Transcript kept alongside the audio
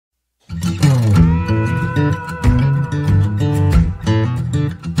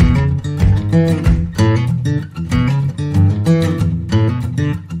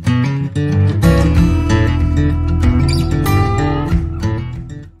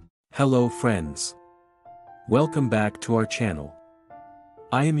Hello friends. Welcome back to our channel.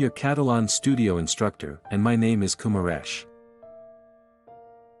 I am your Katalon studio instructor and my name is Kumaresh.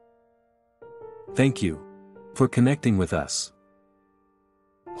 Thank you for connecting with us.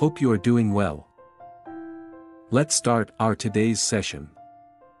 Hope you are doing well. Let's start our today's session.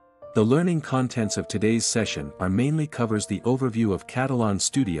 The learning contents of today's session are mainly covers the overview of Katalon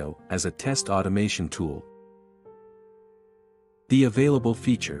Studio as a test automation tool, the available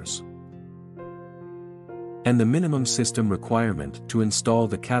features, and the minimum system requirement to install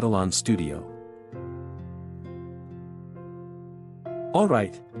the Katalon Studio.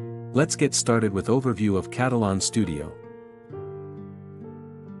 Alright, let's get started with overview of Katalon Studio.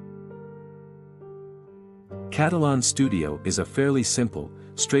 Katalon Studio is a fairly simple,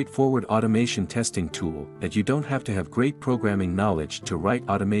 straightforward automation testing tool that you don't have to have great programming knowledge to write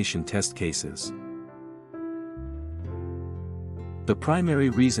automation test cases. The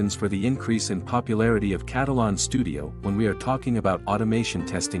primary reasons for the increase in popularity of Katalon Studio when we are talking about automation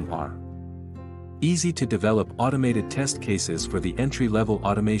testing are: easy to develop automated test cases for the entry-level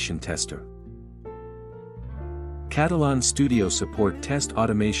automation tester. Katalon Studio support test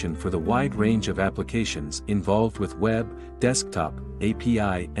automation for the wide range of applications involved with web, desktop,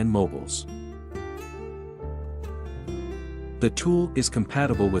 API and mobiles. The tool is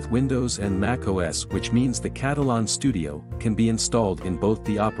compatible with Windows and Mac OS, which means the Katalon Studio can be installed in both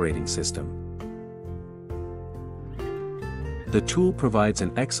the operating system. The tool provides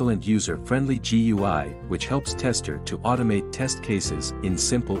an excellent user-friendly GUI which helps tester to automate test cases in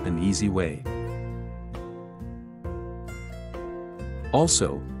simple and easy way.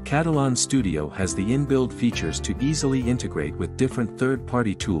 Also, Katalon Studio has the inbuilt features to easily integrate with different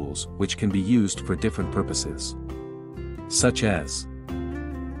third-party tools which can be used for different purposes, such as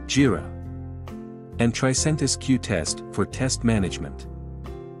Jira and Tricentis Qtest for test management,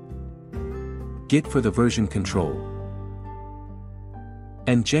 Git for the version control,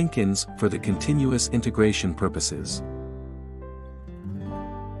 and Jenkins for the continuous integration purposes.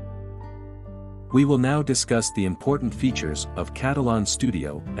 We will now discuss the important features of Katalon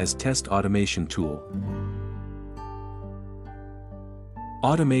Studio as test automation tool.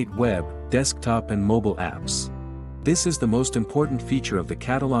 Automate web, desktop and mobile apps. This is the most important feature of the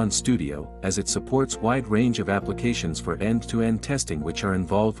Katalon Studio as it supports wide range of applications for end-to-end testing which are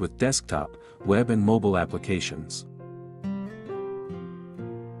involved with desktop, web and mobile applications.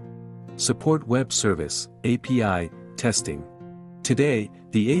 Support web service, API, testing. Today,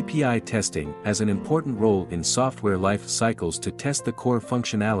 the API testing has an important role in software life cycles to test the core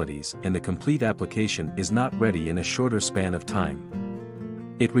functionalities, and the complete application is not ready in a shorter span of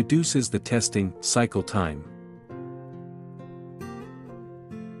time. It reduces the testing cycle time.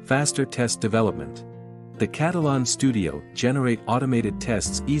 Faster test development. The Katalon Studio generate automated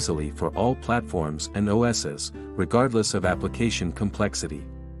tests easily for all platforms and OSs, regardless of application complexity.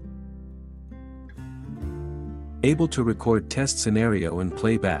 Able to record test scenario and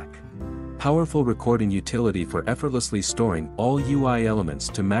playback. Powerful recording utility for effortlessly storing all UI elements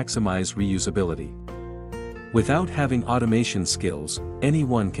to maximize reusability. Without having automation skills,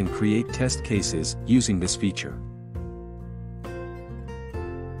 anyone can create test cases using this feature.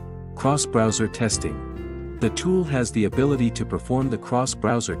 Cross-browser testing. The tool has the ability to perform the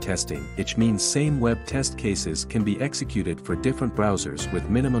cross-browser testing, which means same web test cases can be executed for different browsers with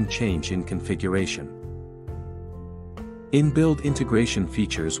minimum change in configuration. Inbuilt integration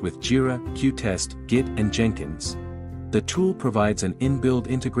features with Jira, Qtest, Git and Jenkins. The tool provides an inbuilt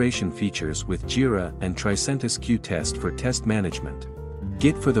integration features with Jira and Tricentis Qtest for test management,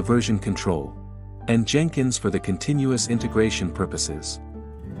 Git for the version control, and Jenkins for the continuous integration purposes.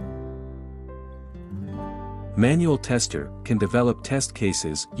 Manual tester can develop test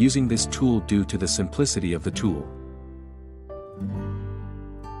cases using this tool due to the simplicity of the tool.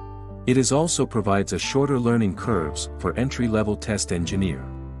 It also provides a shorter learning curves for entry-level test engineer.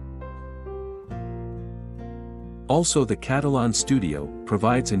 Also, the Katalon Studio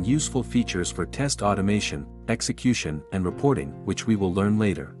provides an useful features for test automation, execution and reporting, which we will learn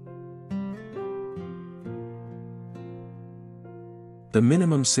later. The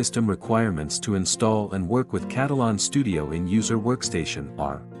minimum system requirements to install and work with Katalon Studio in user workstation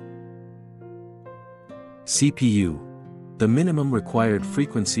are: CPU. The minimum required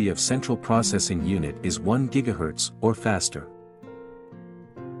frequency of central processing unit is 1 GHz or faster.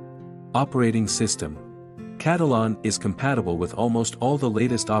 Operating system. Katalon is compatible with almost all the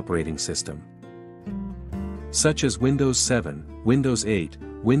latest operating system, such as Windows 7, Windows 8,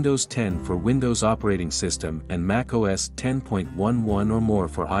 Windows 10 for Windows operating system and Mac OS 10.11 or more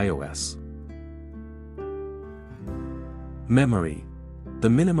for iOS. Memory. The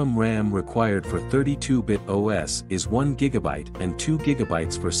minimum RAM required for 32-bit OS is 1 GB and 2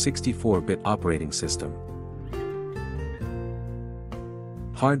 GB for 64-bit operating system.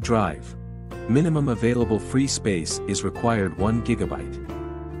 Hard drive. Minimum available free space is required 1 GB.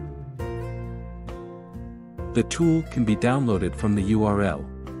 The tool can be downloaded from the URL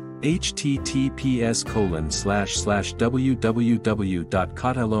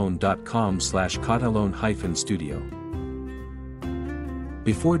https://www.katalon.com/katalon-studio.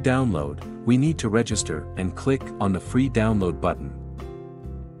 Before download, we need to register and click on the free download button.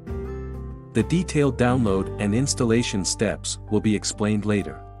 The detailed download and installation steps will be explained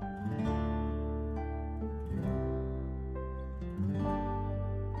later.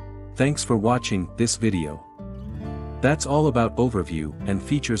 Thanks for watching this video. That's all about overview and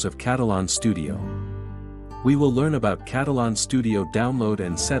features of Katalon Studio. We will learn about Katalon Studio download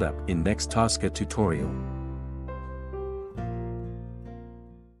and setup in next Tosca tutorial.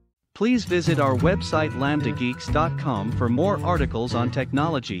 Please visit our website lambdageeks.com for more articles on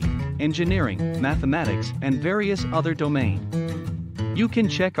technology, engineering, mathematics, and various other domains. You can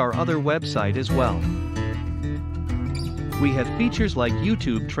check our other website as well. We have features like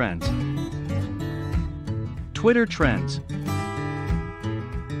YouTube Trends, Twitter Trends,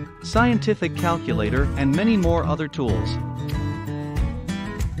 Scientific Calculator, and many more other tools.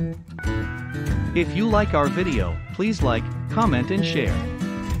 If you like our video, please like, comment and share.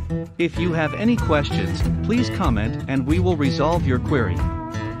 If you have any questions, please comment and we will resolve your query.